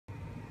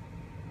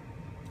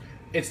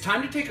It's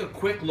time to take a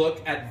quick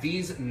look at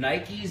these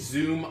Nike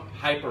Zoom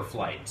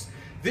Hyperflights.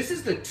 This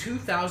is the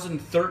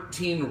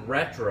 2013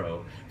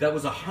 Retro that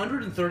was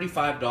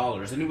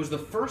 $135, and it was the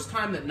first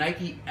time that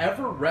Nike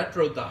ever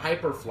retroed the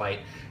Hyperflight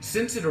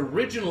since it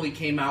originally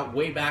came out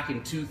way back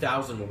in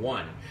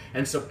 2001.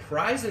 And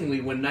surprisingly,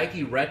 when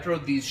Nike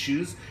retroed these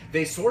shoes,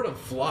 they sort of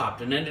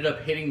flopped and ended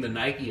up hitting the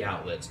Nike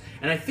outlets.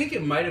 And I think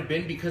it might have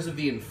been because of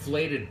the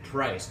inflated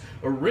price.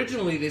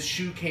 Originally, this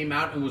shoe came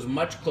out and was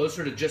much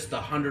closer to just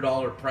the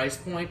 $100 price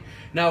point.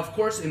 Now, of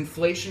course,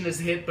 inflation has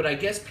hit, but I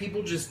guess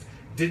people just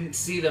didn't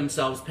see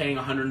themselves paying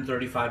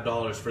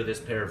 $135 for this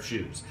pair of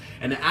shoes.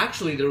 And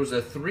actually, there was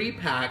a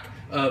 3-pack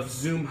of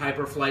Zoom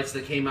Hyperflights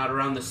that came out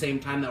around the same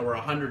time that were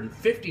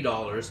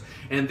 $150,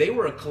 and they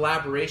were a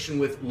collaboration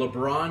with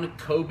LeBron,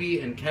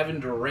 Kobe, and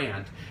Kevin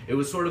Durant. It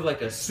was sort of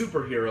like a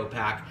superhero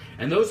pack,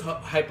 and those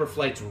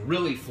Hyperflights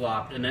really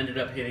flopped and ended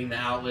up hitting the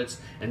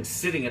outlets and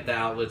sitting at the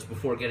outlets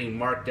before getting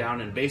marked down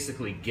and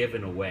basically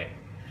given away.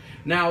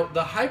 Now,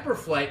 the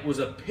Hyperflight was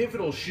a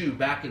pivotal shoe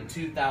back in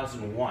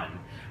 2001.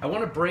 I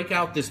want to break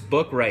out this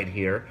book right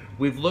here.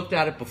 We've looked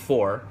at it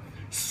before.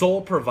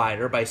 Soul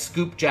Provider by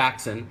Scoop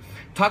Jackson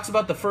talks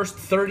about the first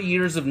 30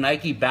 years of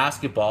Nike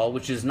basketball,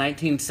 which is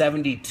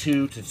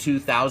 1972 to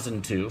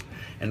 2002.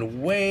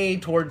 And way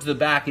towards the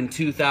back in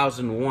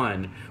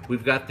 2001,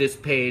 we've got this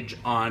page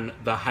on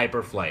the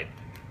Hyperflight.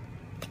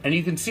 And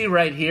you can see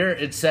right here,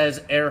 it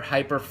says Air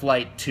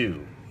Hyperflight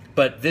 2.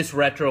 But this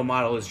retro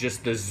model is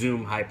just the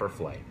Zoom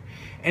Hyperflight.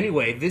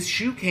 Anyway, this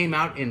shoe came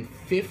out in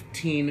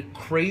 15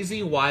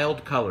 crazy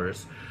wild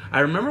colors. I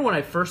remember when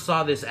I first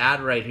saw this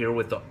ad right here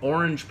with the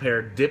orange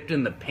pair dipped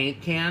in the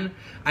paint can,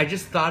 I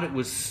just thought it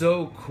was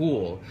so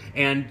cool.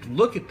 And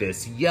look at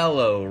this,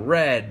 yellow,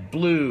 red,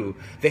 blue.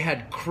 They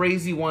had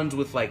crazy ones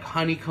with like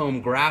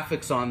honeycomb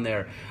graphics on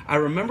there. I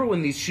remember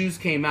when these shoes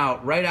came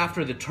out right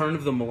after the turn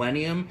of the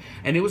millennium,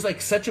 and it was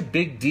like such a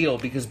big deal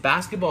because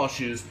basketball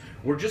shoes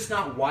were just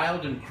not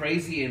wild and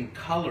crazy in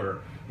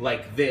color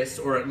like this,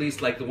 or at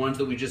least like the ones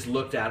that we just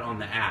looked at on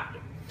the ad.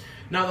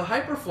 Now, the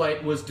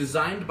Hyperflight was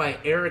designed by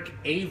Eric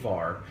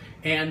Avar,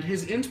 and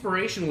his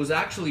inspiration was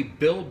actually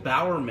Bill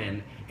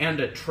Bowerman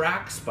and a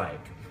track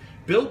spike.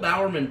 Bill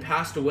Bowerman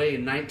passed away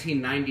in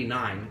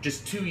 1999,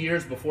 just 2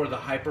 years before the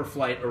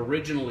Hyperflight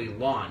originally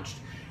launched.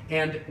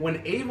 And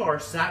when Avar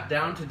sat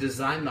down to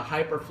design the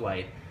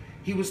Hyperflight,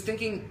 he was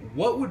thinking,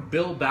 what would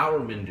Bill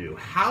Bowerman do?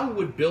 How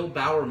would Bill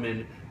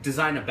Bowerman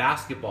design a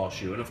basketball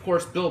shoe? And of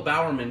course, Bill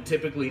Bowerman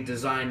typically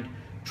designed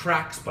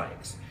track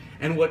spikes.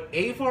 And what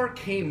Avar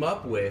came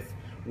up with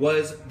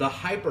was the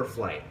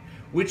Hyperflight,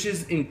 which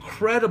is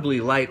incredibly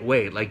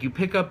lightweight. Like, you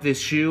pick up this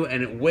shoe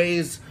and it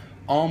weighs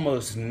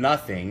almost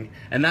nothing.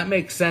 And that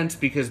makes sense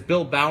because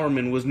Bill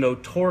Bowerman was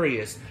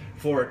notorious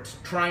for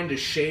trying to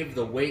shave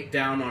the weight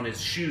down on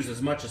his shoes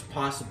as much as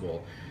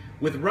possible.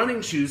 With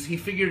running shoes, he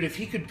figured if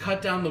he could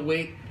cut down the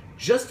weight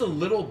just a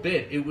little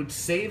bit, it would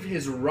save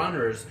his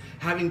runners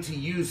having to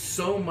use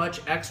so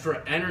much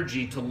extra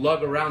energy to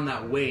lug around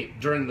that weight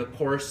during the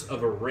course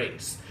of a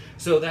race.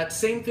 So that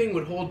same thing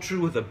would hold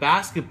true with a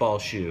basketball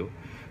shoe.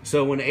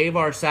 So when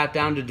Avar sat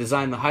down to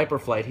design the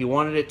Hyperflight, he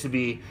wanted it to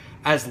be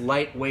as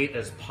lightweight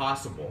as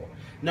possible.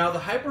 Now, the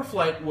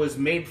Hyperflight was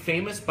made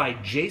famous by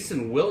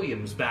Jason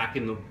Williams back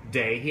in the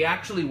day. He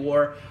actually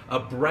wore a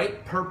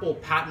bright purple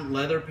patent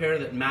leather pair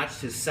that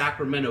matched his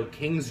Sacramento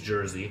Kings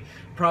jersey,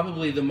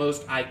 probably the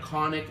most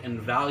iconic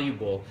and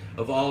valuable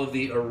of all of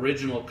the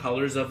original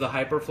colors of the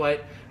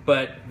Hyperflight.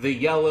 But the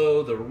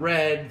yellow, the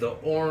red, the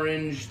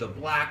orange, the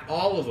black,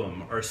 all of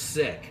them are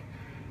sick.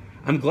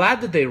 I'm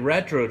glad that they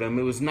retroed them.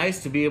 It was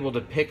nice to be able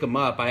to pick them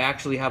up. I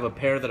actually have a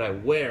pair that I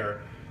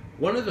wear.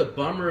 One of the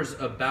bummers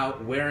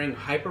about wearing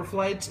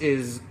Hyperflights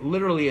is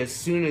literally as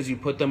soon as you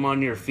put them on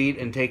your feet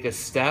and take a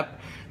step,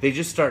 they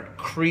just start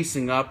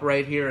creasing up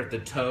right here at the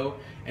toe.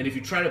 And if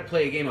you try to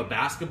play a game of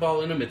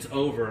basketball in them, it's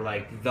over.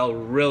 Like, they'll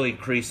really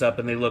crease up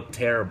and they look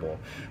terrible.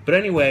 But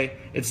anyway,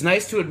 it's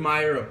nice to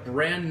admire a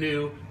brand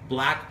new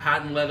black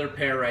patent leather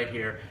pair right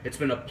here. It's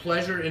been a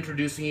pleasure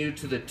introducing you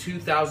to the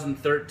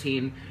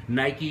 2013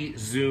 Nike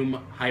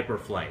Zoom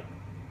Hyperflight.